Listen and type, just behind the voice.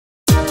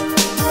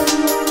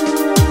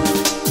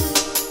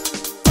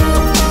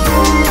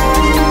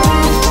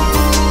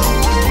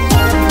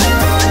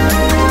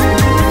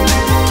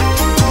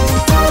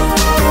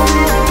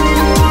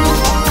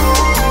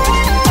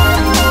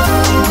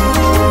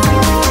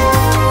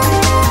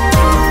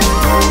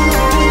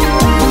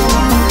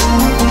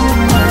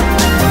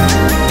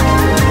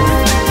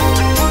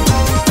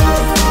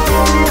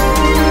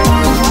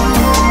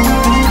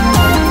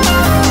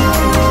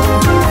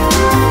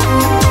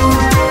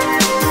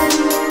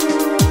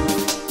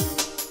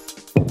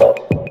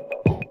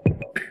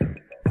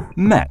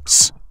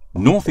Metz,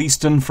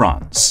 northeastern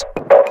France.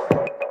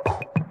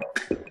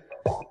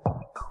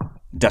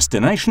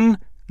 Destination,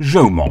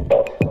 Jaumont.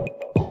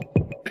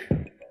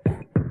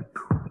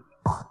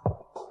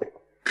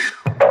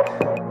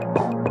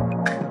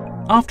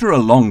 After a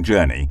long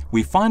journey,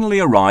 we finally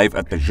arrive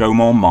at the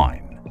Jaumont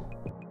mine.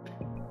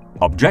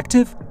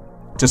 Objective?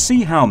 To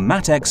see how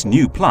MATEC's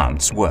new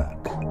plants work.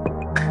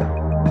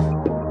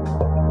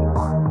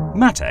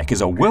 MATEC is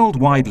a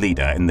worldwide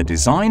leader in the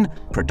design,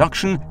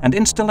 production and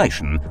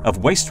installation of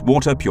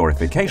wastewater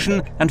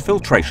purification and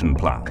filtration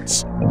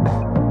plants.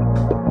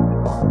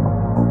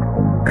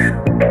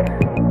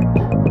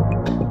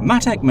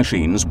 MATEC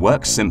machines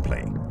work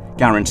simply,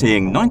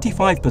 guaranteeing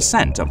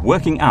 95% of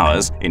working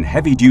hours in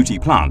heavy-duty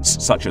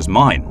plants such as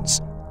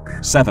mines.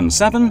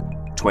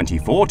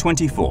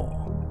 7/7/24/24.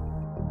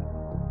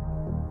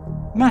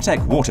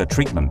 MATEC water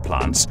treatment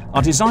plants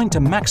are designed to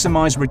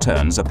maximize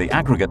returns of the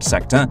aggregate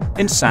sector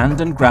in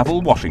sand and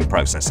gravel washing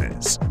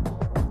processes.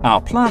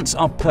 Our plants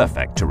are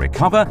perfect to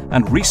recover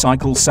and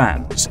recycle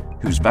sands,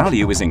 whose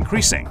value is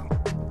increasing,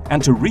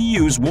 and to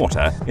reuse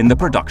water in the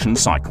production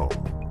cycle.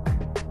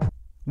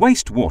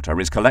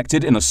 Wastewater is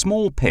collected in a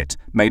small pit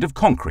made of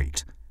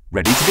concrete,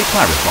 ready to be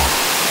clarified.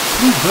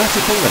 Through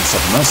vertical and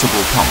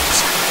submersible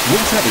pumps,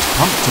 water is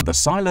pumped to the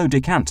silo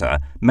decanter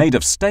made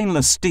of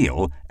stainless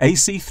steel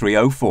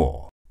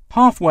AC304.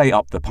 Halfway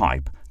up the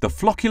pipe, the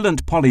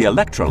flocculent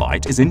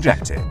polyelectrolyte is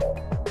injected.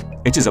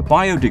 It is a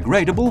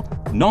biodegradable,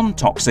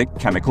 non-toxic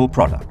chemical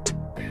product,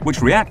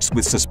 which reacts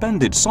with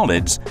suspended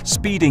solids,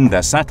 speeding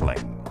their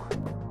settling.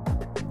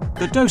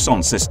 The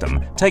dose-on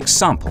system takes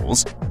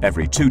samples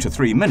every 2 to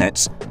 3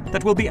 minutes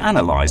that will be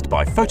analyzed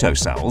by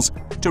photocells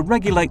to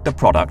regulate the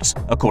products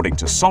according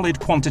to solid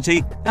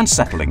quantity and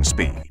settling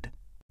speed.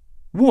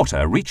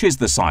 Water reaches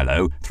the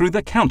silo through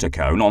the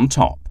countercone on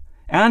top,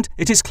 and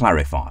it is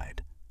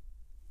clarified.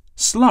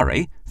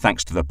 Slurry,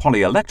 thanks to the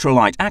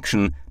polyelectrolyte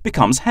action,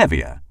 becomes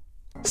heavier,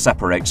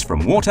 separates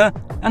from water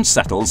and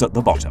settles at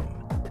the bottom,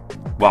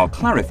 while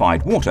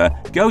clarified water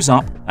goes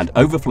up and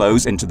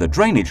overflows into the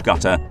drainage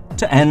gutter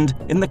to end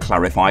in the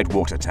clarified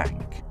water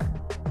tank.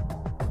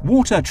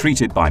 Water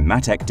treated by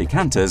MATEC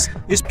decanters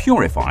is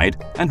purified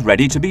and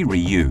ready to be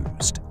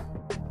reused.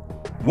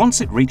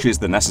 Once it reaches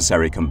the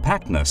necessary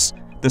compactness,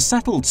 the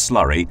settled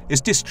slurry is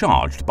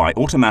discharged by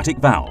automatic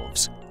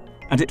valves,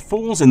 and it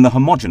falls in the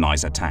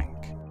homogenizer tank.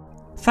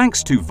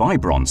 Thanks to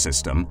Vibron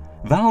system,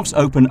 valves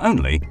open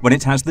only when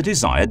it has the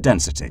desired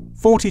density,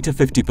 40 to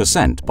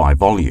 50% by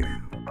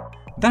volume.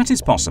 That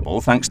is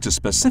possible thanks to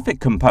specific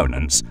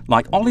components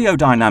like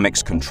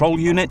oleodynamics control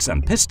units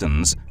and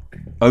pistons,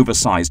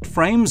 oversized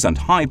frames and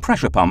high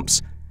pressure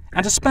pumps,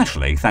 and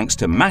especially thanks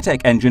to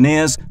MATEC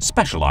engineers'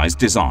 specialized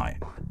design.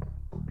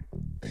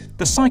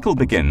 The cycle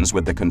begins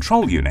with the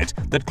control unit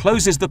that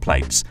closes the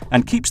plates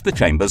and keeps the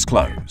chambers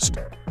closed.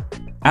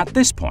 At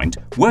this point,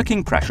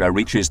 working pressure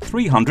reaches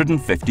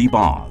 350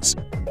 bars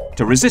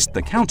to resist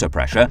the counter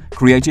pressure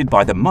created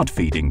by the mud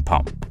feeding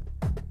pump.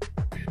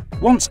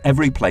 Once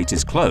every plate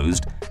is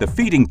closed, the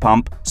feeding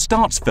pump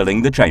starts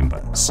filling the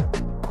chambers.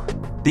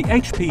 The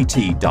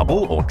HPT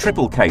double or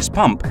triple case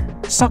pump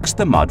sucks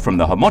the mud from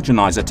the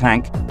homogenizer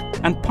tank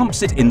and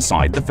pumps it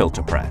inside the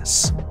filter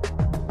press.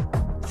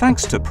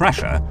 Thanks to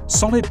pressure,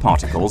 solid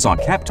particles are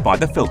kept by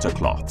the filter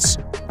cloths,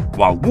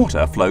 while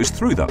water flows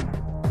through them,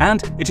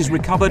 and it is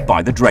recovered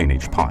by the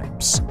drainage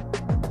pipes.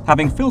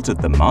 Having filtered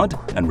the mud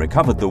and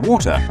recovered the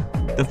water,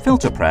 the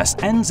filter press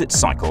ends its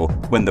cycle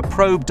when the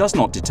probe does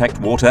not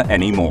detect water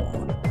anymore.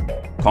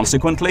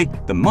 Consequently,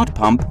 the mud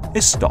pump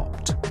is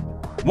stopped.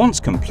 Once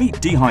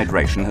complete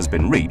dehydration has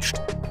been reached,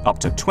 up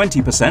to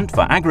 20%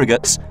 for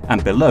aggregates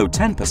and below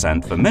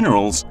 10% for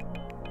minerals,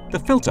 the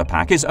filter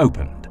pack is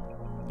opened,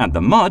 and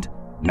the mud,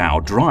 now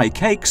dry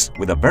cakes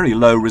with a very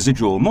low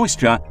residual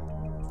moisture,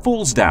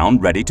 falls down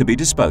ready to be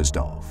disposed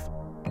of.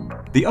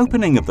 The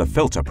opening of the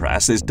filter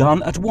press is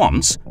done at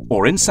once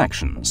or in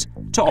sections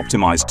to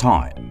optimize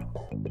time.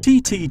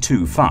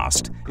 TT2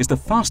 Fast is the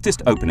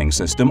fastest opening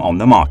system on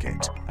the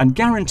market and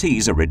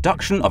guarantees a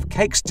reduction of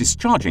cakes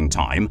discharging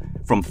time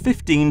from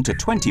 15 to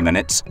 20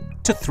 minutes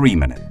to 3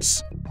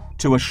 minutes.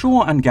 To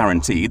assure and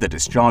guarantee the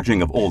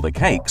discharging of all the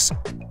cakes,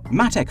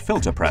 MATEC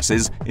filter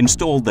presses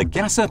installed the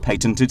Gasser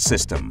patented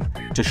system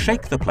to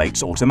shake the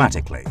plates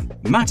automatically.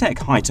 MATEC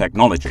high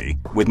technology,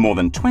 with more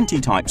than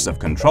 20 types of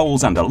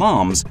controls and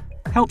alarms,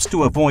 helps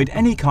to avoid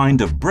any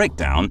kind of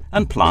breakdown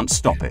and plant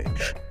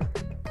stoppage.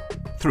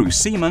 Through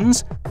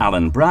Siemens,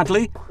 Allen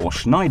Bradley or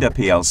Schneider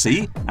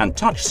PLC and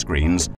touchscreens,